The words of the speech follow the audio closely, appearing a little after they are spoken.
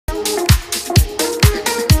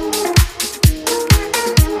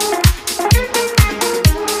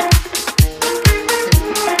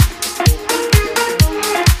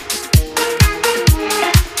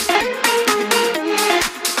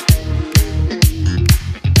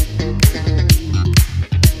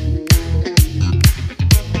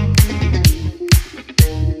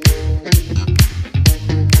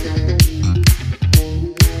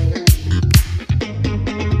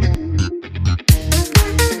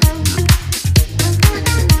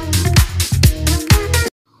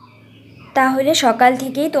তাহলে সকাল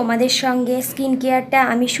থেকেই তোমাদের সঙ্গে স্কিন কেয়ারটা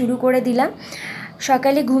আমি শুরু করে দিলাম।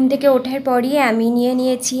 সকালে ঘুম থেকে ওঠার পরই আমি নিয়ে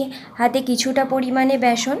নিয়েছি হাতে কিছুটা পরিমাণে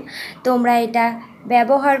বেসন। তোমরা এটা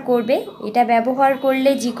ব্যবহার করবে। এটা ব্যবহার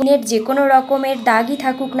করলে যে কোনো রকমের দাগই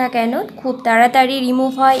থাকুক না কেন খুব তাড়াতাড়ি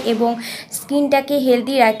রিমুভ হয় এবং স্কিনটাকে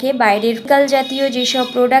হেলদি রাখে। বাইরের কেমিক্যাল জাতীয় যেসব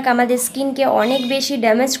প্রোডাক্ট আমাদের স্কিনকে অনেক বেশি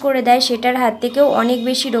ড্যামেজ করে দেয় সেটার হাত থেকেও অনেক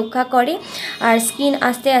বেশি রক্ষা করে, আর স্কিন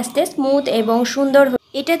আস্তে আস্তে স্মুথ এবং সুন্দর।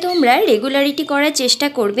 এটা তোমরা রেগুলারিটি করার চেষ্টা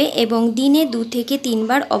করবে এবং দিনে 2 থেকে 3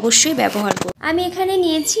 বার অবশ্যই ব্যবহার করবে। আমি এখানে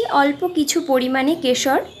নিয়েছি অল্প কিছু পরিমাণে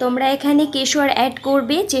কেশর। তোমরা এখানে কেশর অ্যাড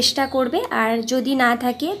করবে, চেষ্টা করবে, আর যদি না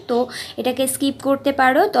থাকে তো এটাকে স্কিপ করতে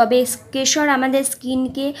পারো। তবে কেশর আমাদের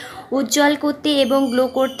স্কিনকে উজ্জ্বল করতে এবং গ্লো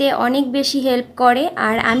করতে অনেক বেশি হেল্প করে।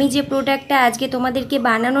 আর আমি যে প্রোডাক্টটা আজকে তোমাদেরকে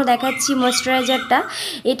বানানো দেখাচ্ছি, ময়েশ্চারাইজারটা,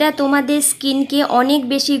 এটা তোমাদের স্কিনকে অনেক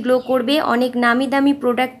বেশি গ্লো করবে, অনেক নামি দামি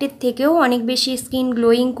প্রোডাক্টের থেকেও অনেক বেশি স্কিন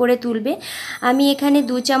গ্লোয়িং করে তুলবে। আমি এখানে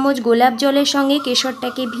 2 চামচ গোলাপ জলের সঙ্গে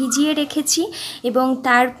কেশরটাকে ভিজিয়ে রেখেছি এবং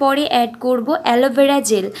তারপরে অ্যাড করব অ্যালোভেরা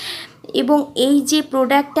জেল। এবং এই যে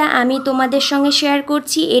প্রোডাক্টটা আমি তোমাদের সঙ্গে শেয়ার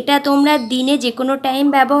করছি এটা তোমরা দিনে যে কোনো টাইম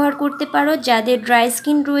ব্যবহার করতে পারো। যাদের ড্রাই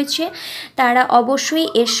স্কিন রয়েছে তারা অবশ্যই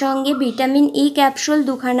এর সঙ্গে ভিটামিন ই ক্যাপসুল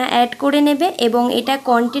 2খানা অ্যাড করে নেবে এবং এটা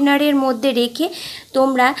কন্টেনারের মধ্যে রেখে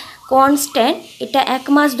তোমরা কনস্ট্যান্ট এটা 1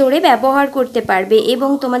 মাস ধরে ব্যবহার করতে পারবে এবং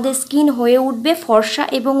তোমাদের স্কিন হয়ে উঠবে ফর্সা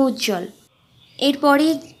এবং উজ্জ্বল। এরপরে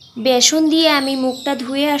বেসন দিয়ে আমি মুখটা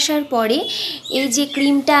ধুয়ে আসার পরে এই যে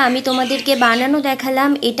ক্রিমটা আমি তোমাদেরকে বানানো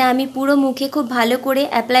দেখালাম এটা আমি পুরো মুখে খুব ভালো করে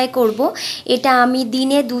অ্যাপ্লাই করব। এটা আমি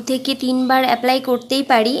দিনে 2 থেকে 3 বার অ্যাপ্লাই করতেই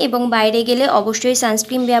পারি এবং বাইরে গেলে অবশ্যই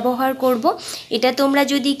সানস্ক্রিন ব্যবহার করব। এটা তোমরা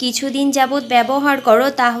যদি কিছুদিন যাবত ব্যবহার করো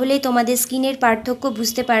তাহলে তোমাদের স্কিনের পার্থক্য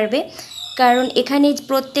বুঝতে পারবে, কারণ এখানে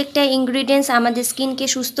প্রত্যেকটা ইনগ্রিডিয়েন্টস আমাদের স্কিনকে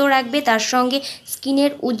সুস্থ রাখবে, তার সঙ্গে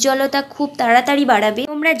স্কিনের উজ্জ্বলতা খুব তাড়াতাড়ি বাড়াবে।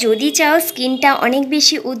 তোমরা যদি চাও স্কিনটা অনেক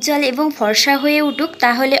বেশি উজ্জ্বল এবং ফর্সা হয়ে উঠুক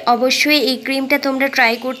তাহলে অবশ্যই এই ক্রিমটা তোমরা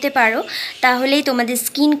ট্রাই করতে পারো, তাহলেই তোমাদের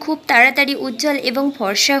স্কিন খুব তাড়াতাড়ি উজ্জ্বল এবং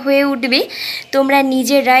ফর্সা হয়ে উঠবে। তোমরা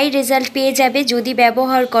নিজেরাই রেজাল্ট পেয়ে যাবে যদি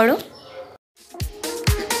ব্যবহার করো।